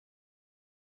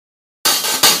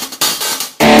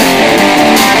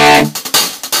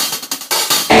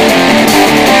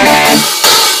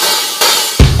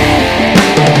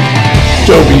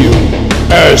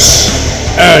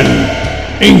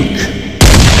Inc.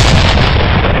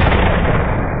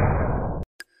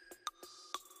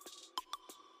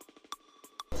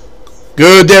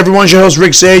 Good day, everyone. It's your host,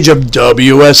 Rick Sage of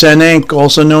WSN Inc.,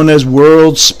 also known as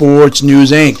World Sports News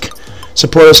Inc.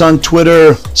 Support us on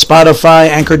Twitter, Spotify,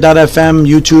 Anchor.fm,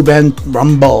 YouTube, and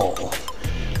Rumble. All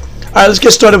right, let's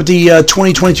get started with the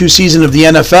 2022 season of the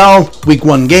NFL, Week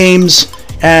 1 games,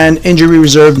 and injury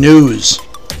reserve news.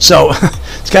 So,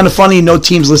 it's kind of funny, no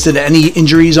teams listed any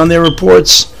injuries on their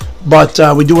reports, but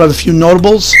we do have a few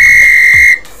notables.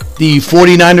 The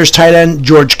 49ers tight end,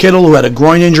 George Kittle, who had a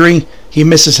groin injury, he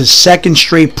misses his second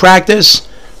straight practice,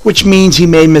 which means he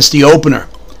may miss the opener.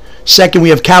 Second, we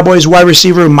have Cowboys wide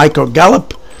receiver Michael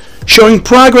Gallup, showing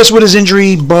progress with his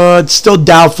injury, but still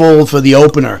doubtful for the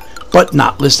opener, but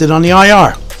not listed on the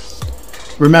IR.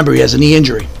 Remember, he has a knee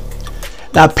injury.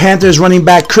 Now, Panthers running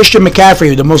back Christian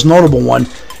McCaffrey, the most notable one,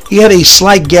 he had a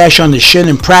slight gash on the shin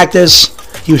in practice.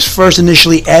 He was first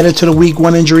initially added to the Week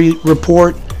 1 injury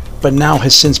report, but now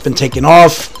has since been taken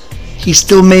off. He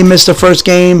still may miss the first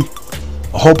game.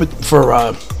 I hope it for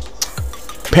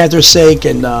Panthers' sake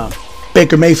and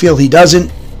Baker Mayfield he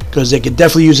doesn't, because they could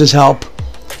definitely use his help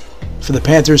for the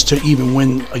Panthers to even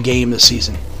win a game this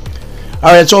season. All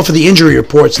right, that's all for the injury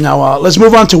reports. Now let's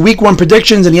move on to Week 1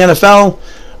 predictions in the NFL.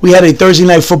 We had a Thursday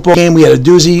night football game. We had a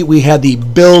doozy. We had the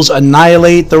Bills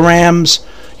annihilate the Rams.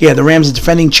 Yeah, the Rams are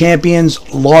defending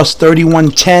champions, lost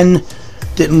 31-10.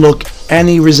 Didn't look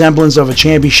any resemblance of a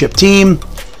championship team.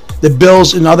 The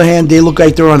Bills, on the other hand, they look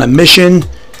like they're on a mission.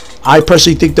 I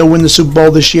personally think they'll win the Super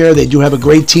Bowl this year. They do have a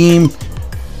great team.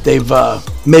 They've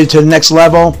made it to the next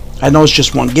level. I know it's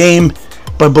just one game,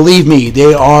 but believe me,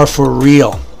 they are for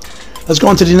real. Let's go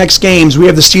on to the next games. We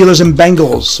have the Steelers and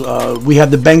Bengals. We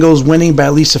have the Bengals winning by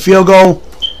at least a field goal.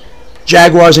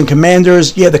 Jaguars and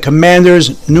Commanders. Yeah, the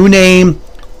Commanders, new name,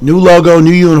 new logo,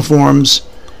 new uniforms.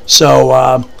 So,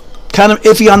 kind of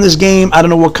iffy on this game. I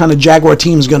don't know what kind of Jaguar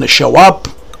team is going to show up.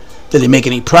 Did they make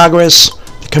any progress?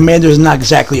 The Commanders are not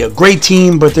exactly a great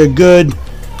team, but they're good.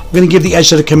 I'm going to give the edge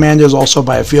to the Commanders also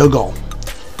by a field goal.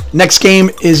 Next game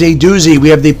is a doozy. We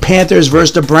have the Panthers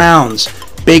versus the Browns.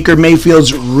 Baker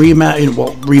Mayfield's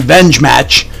revenge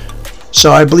match.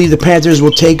 So I believe the Panthers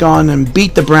will take on and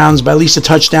beat the Browns by at least a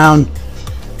touchdown.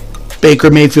 Baker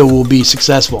Mayfield will be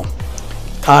successful.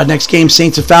 Next game,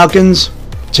 Saints and Falcons.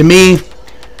 To me,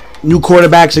 new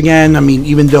quarterbacks again. I mean,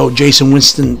 even though Jason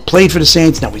Winston played for the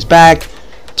Saints, now he's back.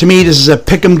 To me, this is a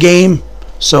pick 'em game.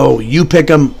 So you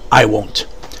pick 'em, I won't.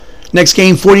 Next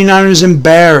game, 49ers and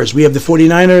Bears. We have the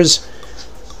 49ers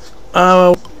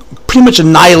pretty much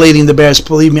annihilating the Bears.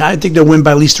 Believe me, I think they'll win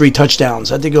by at least 3 touchdowns.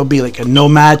 I think it'll be like a no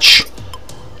match.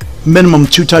 Minimum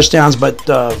 2 touchdowns, but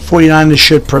 49ers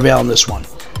should prevail in this one.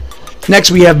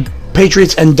 Next, we have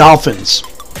Patriots and Dolphins.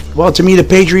 Well, to me, the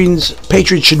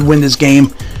Patriots should win this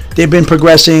game. They've been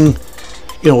progressing.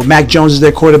 You know, Mac Jones is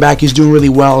their quarterback. He's doing really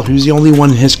well. He was the only one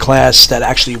in his class that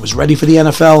actually was ready for the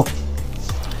NFL.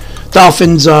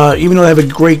 Dolphins, even though they have a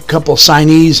great couple of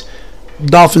signees,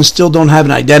 Dolphins still don't have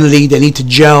an identity. They need to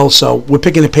gel, so we're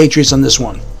picking the Patriots on this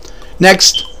one.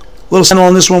 Next, a little sentinel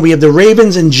on this one, we have the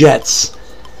Ravens and Jets.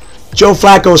 Joe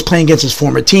Flacco is playing against his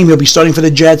former team. He'll be starting for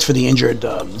the Jets for the injured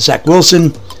Zach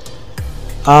Wilson.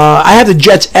 I have the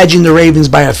Jets edging the Ravens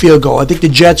by a field goal. I think the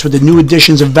Jets, with the new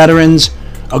additions of veterans,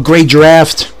 a great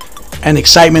draft, and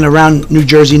excitement around New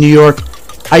Jersey, New York,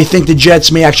 I think the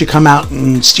Jets may actually come out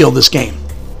and steal this game.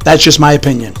 That's just my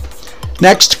opinion.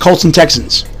 Next, Colts and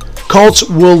Texans. Colts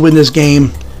will win this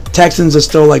game. Texans are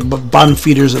still like bottom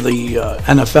feeders of the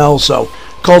NFL, so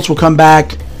Colts will come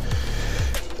back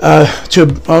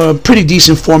to a pretty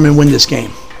decent form and win this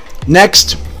game.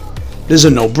 Next, this is a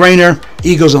no-brainer.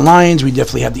 Eagles and Lions. We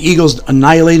definitely have the Eagles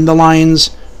annihilating the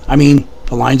Lions. I mean,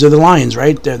 the Lions are the Lions,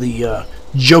 right? They're the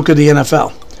joke of the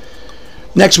NFL.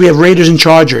 Next, we have Raiders and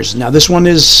Chargers. Now, this one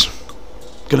is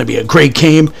going to be a great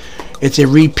game. It's a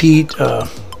repeat,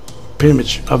 pretty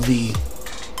much, of the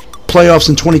playoffs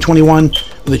in 2021.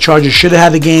 The Chargers should have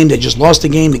had the game. They just lost the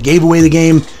game. They gave away the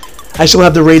game. I still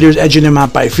have the Raiders edging them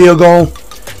out by a field goal.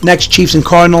 Next, Chiefs and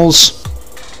Cardinals.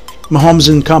 Mahomes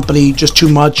and company, just too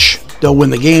much. They'll win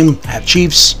the game. I have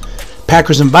Chiefs.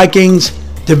 Packers and Vikings.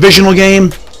 Divisional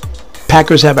game.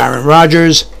 Packers have Aaron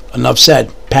Rodgers. Enough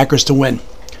said. Packers to win.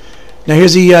 Now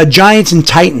here's the Giants and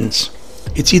Titans.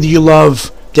 It's either you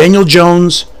love Daniel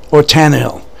Jones or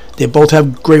Tannehill. They both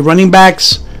have great running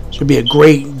backs. It's going to be a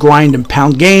great grind and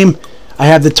pound game. I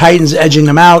have the Titans edging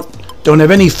them out. Don't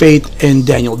have any faith in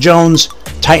Daniel Jones.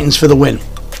 Titans for the win.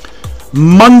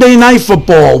 Monday Night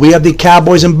Football. We have the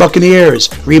Cowboys and Buccaneers.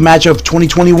 Rematch of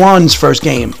 2021's first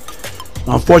game.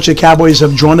 Unfortunately, Cowboys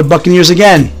have drawn the Buccaneers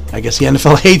again. I guess the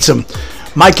NFL hates them.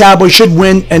 My Cowboys should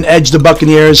win and edge the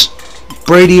Buccaneers.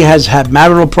 Brady has had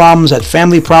marital problems, had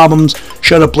family problems,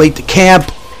 showed up late to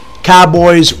camp.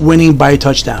 Cowboys winning by a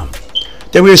touchdown.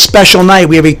 Then we have a special night.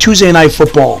 We have a Tuesday night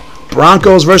football.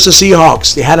 Broncos versus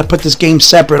Seahawks. They had to put this game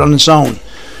separate on its own.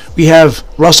 We have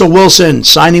Russell Wilson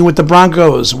signing with the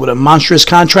Broncos with a monstrous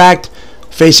contract,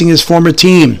 facing his former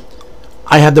team.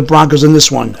 I have the Broncos in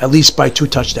this one, at least by 2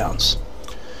 touchdowns.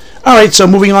 All right, so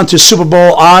moving on to Super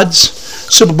Bowl odds.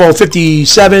 Super Bowl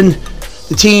 57.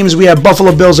 The teams, we have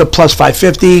Buffalo Bills at plus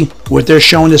 550. What they're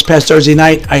showing this past Thursday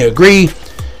night, I agree.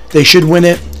 They should win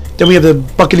it. Then we have the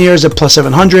Buccaneers at plus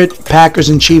 700. Packers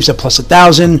and Chiefs at plus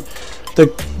 1,000. The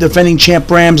defending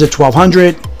champ Rams at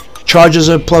 1,200. Chargers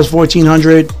at plus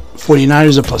 1,400.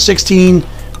 49ers at plus 16.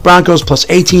 Broncos plus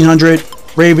 1,800.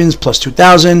 Ravens plus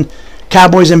 2,000.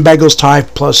 Cowboys and Bengals tied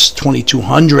plus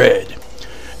 2,200.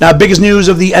 Now, biggest news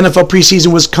of the NFL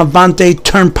preseason was Cavante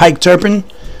Turnpike Turpin.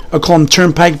 I call him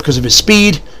Turnpike because of his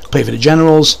speed. Played for the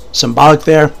Generals. Symbolic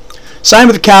there. Signed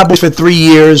with the Cowboys for 3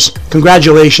 years.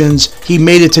 Congratulations. He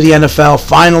made it to the NFL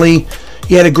finally.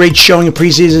 He had a great showing in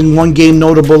preseason. One game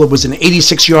notable. It was an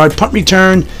 86-yard punt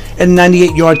return and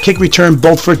 98-yard kick return,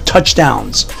 both for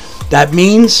touchdowns. That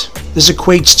means this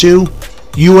equates to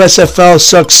USFL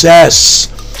success.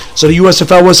 So the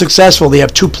USFL was successful. They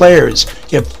have 2 players.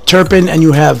 You have Turpin and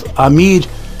you have Ahmed.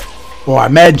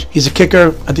 He's a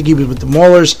kicker. I think he was with the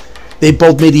Maulers. They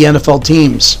both made the NFL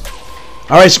teams.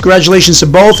 All right, so congratulations to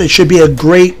both. It should be a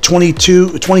great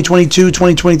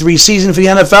 2022-2023 season for the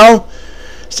NFL.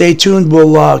 Stay tuned.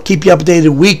 We'll keep you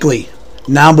updated weekly.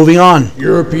 Now moving on.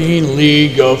 European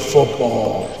League of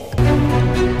Football.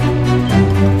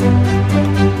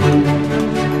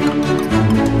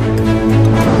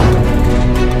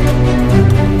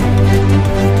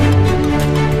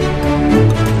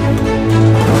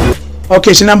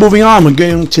 Okay, so now moving on, we're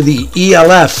going to the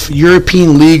ELF,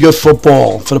 European League of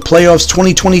Football. For the playoffs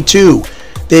 2022,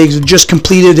 they just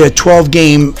completed a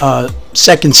 12-game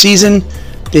second season.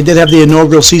 They did have the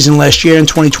inaugural season last year in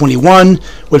 2021,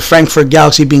 with Frankfurt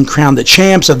Galaxy being crowned the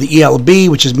champs of the ELB,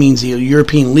 which means the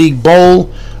European League Bowl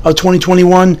of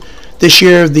 2021. This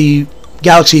year, the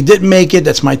Galaxy didn't make it.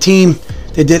 That's my team.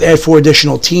 They did add 4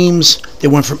 additional teams. They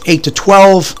went from 8 to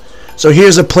 12. So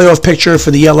here's a playoff picture for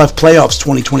the ELF playoffs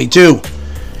 2022.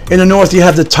 In the north, you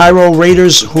have the Tyrol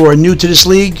Raiders, who are new to this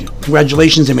league.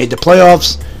 Congratulations, they made the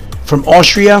playoffs. From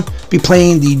Austria, be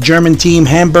playing the German team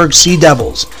Hamburg Sea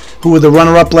Devils, who were the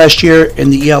runner-up last year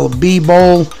in the ELB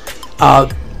Bowl.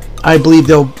 I believe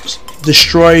they'll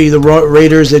destroy the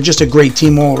Raiders. They're just a great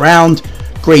team all around.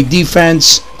 Great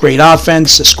defense, great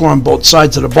offense. They score on both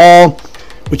sides of the ball,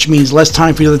 which means less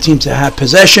time for the other team to have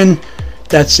possession.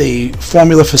 That's a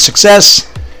formula for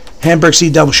success. Hamburg Sea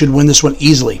Devils should win this one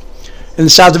easily. In the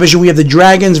South Division, we have the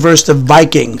Dragons versus the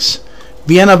Vikings.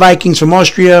 Vienna Vikings from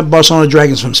Austria, Barcelona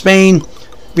Dragons from Spain.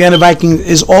 Vienna Vikings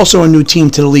is also a new team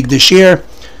to the league this year.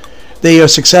 They are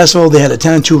successful. They had a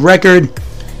 10-2 record.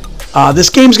 This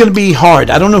game's going to be hard.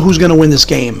 I don't know who's going to win this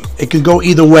game. It could go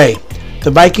either way.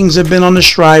 The Vikings have been on the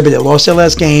stride, but they lost their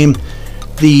last game.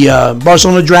 The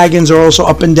Barcelona Dragons are also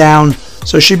up and down,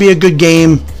 so it should be a good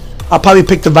game. I'll probably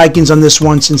pick the Vikings on this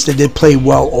one since they did play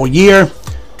well all year.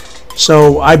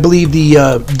 So I believe the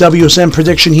WSN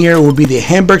prediction here will be the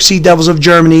Hamburg Sea Devils of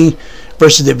Germany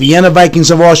versus the Vienna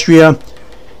Vikings of Austria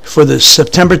for the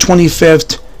September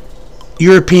 25th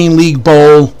European League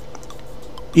Bowl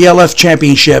ELF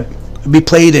Championship. It will be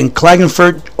played in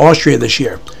Klagenfurt, Austria this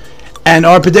year. And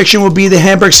our prediction will be the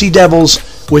Hamburg Sea Devils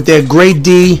with their great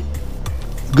D,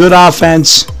 good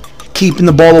offense, keeping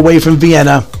the ball away from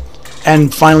Vienna,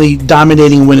 and finally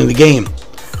dominating and winning the game.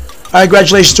 All right,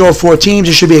 congratulations to all 4 teams.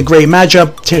 It should be a great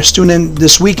matchup. Tune in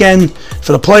this weekend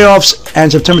for the playoffs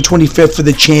and September 25th for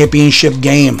the championship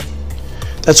game.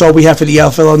 That's all we have for the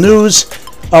LFL news.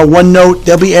 One note,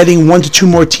 they'll be adding 1 to 2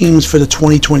 more teams for the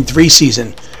 2023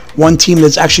 season. One team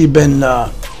that's actually been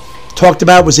talked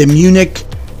about was the Munich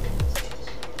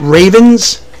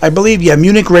Ravens, I believe. Yeah,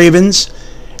 Munich Ravens,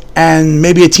 and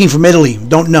maybe a team from Italy.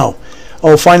 Don't know.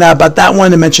 I'll find out about that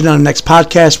one and mention it on the next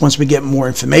podcast once we get more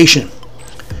information.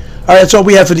 All right, that's all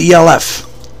we have for the ELF.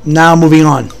 Now moving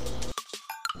on.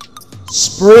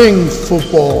 Spring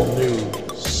football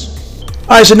news.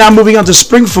 All right, so now moving on to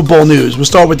spring football news. We'll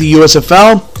start with the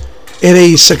USFL. It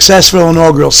a successful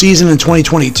inaugural season in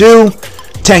 2022.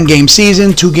 10-game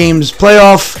season, 2 games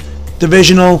playoff,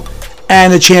 divisional,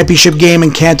 and a championship game in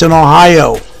Canton,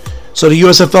 Ohio. So the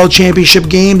USFL championship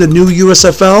game, the new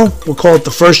USFL, we'll call it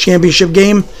the first championship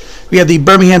game. We have the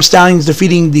Birmingham Stallions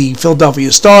defeating the Philadelphia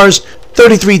Stars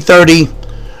 33-30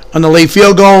 on the late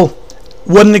field goal.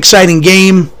 What an exciting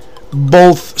game.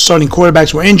 Both starting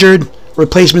quarterbacks were injured.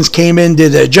 Replacements came in,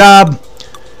 did their job.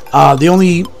 The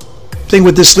only thing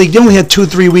with this league, they only had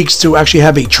 2-3 weeks to actually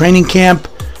have a training camp.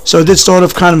 So it did start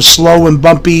off kind of slow and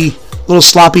bumpy, a little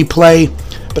sloppy play.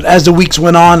 But as the weeks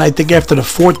went on, I think after the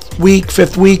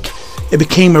 5th week, it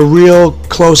became a real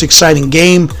close, exciting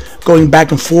game, going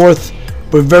back and forth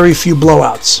with very few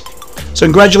blowouts. So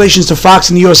congratulations to Fox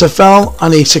and the USFL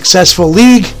on a successful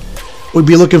league. We'll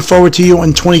be looking forward to you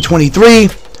in 2023.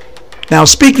 Now,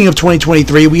 speaking of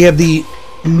 2023, we have the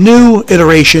new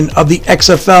iteration of the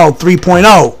XFL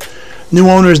 3.0. New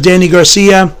owners Danny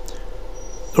Garcia,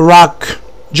 The Rock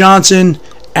Johnson,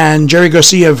 and Jerry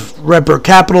Garcia of Redbird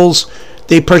Capitals.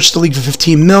 They purchased the league for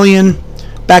 $15 million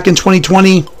back in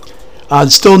 2020.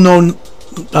 Still no,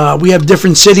 we have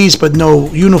different cities, but no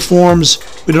uniforms.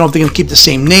 We don't know if they're going to keep the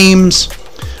same names.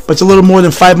 But it's a little more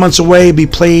than 5 months away. Be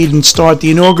played and start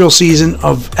the inaugural season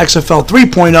of XFL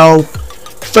 3.0,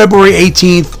 February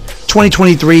 18th,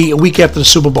 2023, a week after the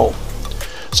Super Bowl.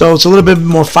 So it's a little bit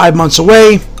more 5 months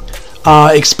away.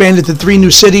 Expanded to 3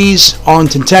 new cities: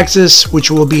 Arlington, Texas, which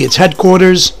will be its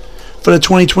headquarters for the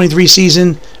 2023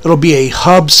 season. It'll be a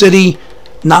hub city,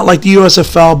 not like the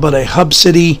USFL, but a hub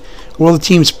city where the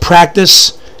teams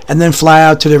practice and then fly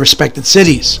out to their respective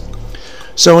cities.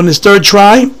 So in this third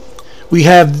try, we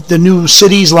have the new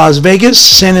cities: Las Vegas,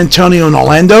 San Antonio, and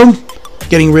Orlando,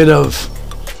 getting rid of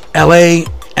LA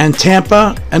and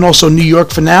Tampa, and also New York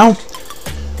for now.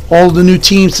 All the new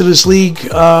teams to this league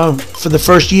for the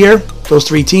first year, those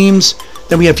 3 teams.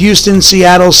 Then we have Houston,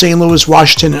 Seattle, St. Louis,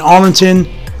 Washington, and Arlington,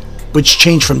 which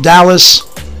changed from Dallas.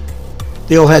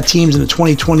 They all had teams in the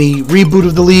 2020 reboot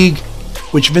of the league,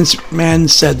 which Vince McMahon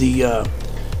said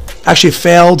actually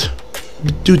failed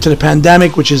due to the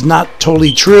pandemic, which is not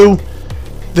totally true.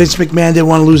 Vince McMahon didn't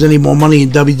want to lose any more money in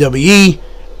WWE,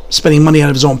 spending money out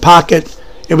of his own pocket.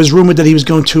 It was rumored that he was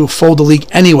going to fold the league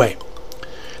anyway.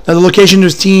 Now, the location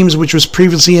of teams, which was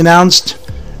previously announced,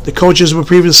 the coaches were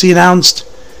previously announced,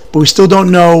 but we still don't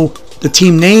know the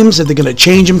team names. That they're going to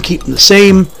change them, keep them the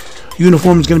same.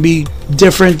 Uniform is going to be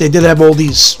different. They did have all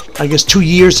these, 2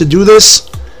 years to do this.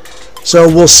 So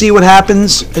we'll see what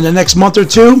happens in the next month or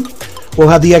two. We'll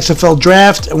have the XFL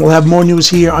draft, and we'll have more news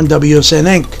here on WSN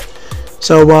Inc.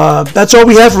 So that's all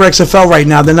we have for XFL right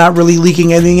now. They're not really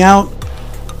leaking anything out.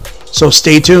 So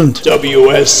stay tuned.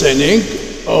 WSN Inc.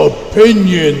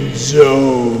 Opinion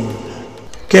Zone.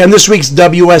 Okay, on this week's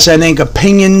WSN Inc.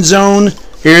 Opinion Zone,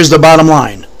 here's the bottom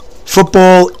line.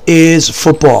 Football is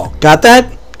football. Got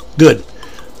that? Good.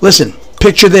 Listen,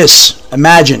 picture this.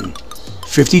 Imagine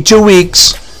 52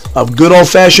 weeks of good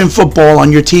old-fashioned football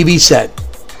on your TV set.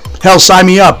 Hell, sign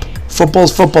me up.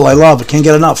 Football's football. I love it. Can't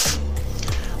get enough.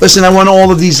 Listen, I want all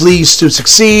of these leagues to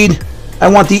succeed. I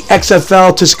want the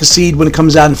XFL to succeed when it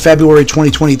comes out in February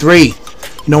 2023.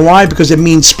 You know why? Because it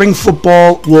means spring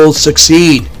football will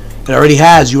succeed. It already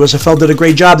has. USFL did a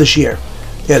great job this year.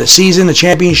 They had a season, a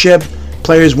championship.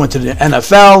 Players went to the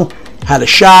NFL, had a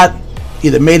shot,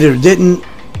 either made it or didn't.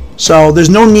 So there's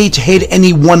no need to hate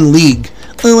any one league.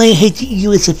 Oh, I hate the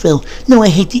USFL. No, I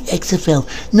hate the XFL.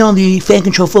 No, the fan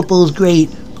control football is great.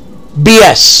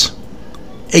 BS.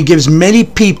 It gives many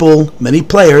people, many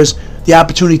players, the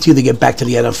opportunity to either get back to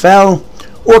the NFL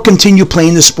or continue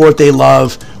playing the sport they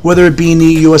love, whether it be in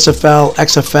the USFL,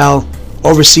 XFL,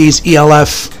 overseas,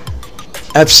 ELF,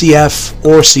 FCF,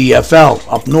 or CFL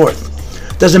up north.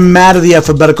 Doesn't matter the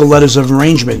alphabetical letters of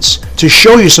arrangements to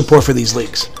show your support for these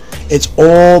leagues. It's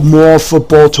all more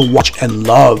football to watch and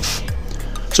love.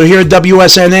 So here at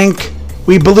WSN Inc.,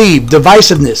 we believe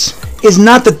divisiveness is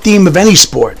not the theme of any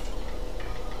sport.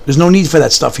 There's no need for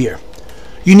that stuff here.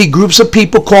 You need groups of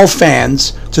people called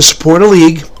fans to support a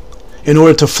league in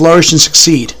order to flourish and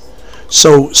succeed.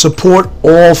 So support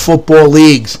all football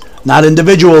leagues, not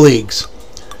individual leagues.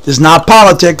 This is not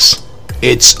politics,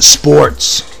 it's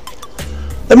sports.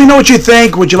 Let me know what you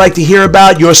think, what you'd like to hear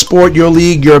about, your sport, your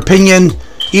league, your opinion.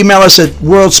 Email us at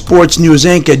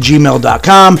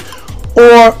worldsportsnewsinc@gmail.com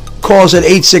or call us at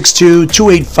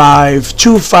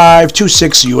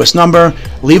 862-285-2526 US number.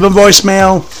 Leave a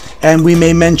voicemail and we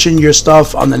may mention your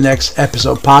stuff on the next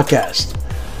episode podcast.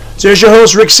 So here's your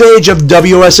host, Rick Sage of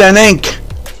WSN Inc.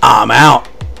 I'm out.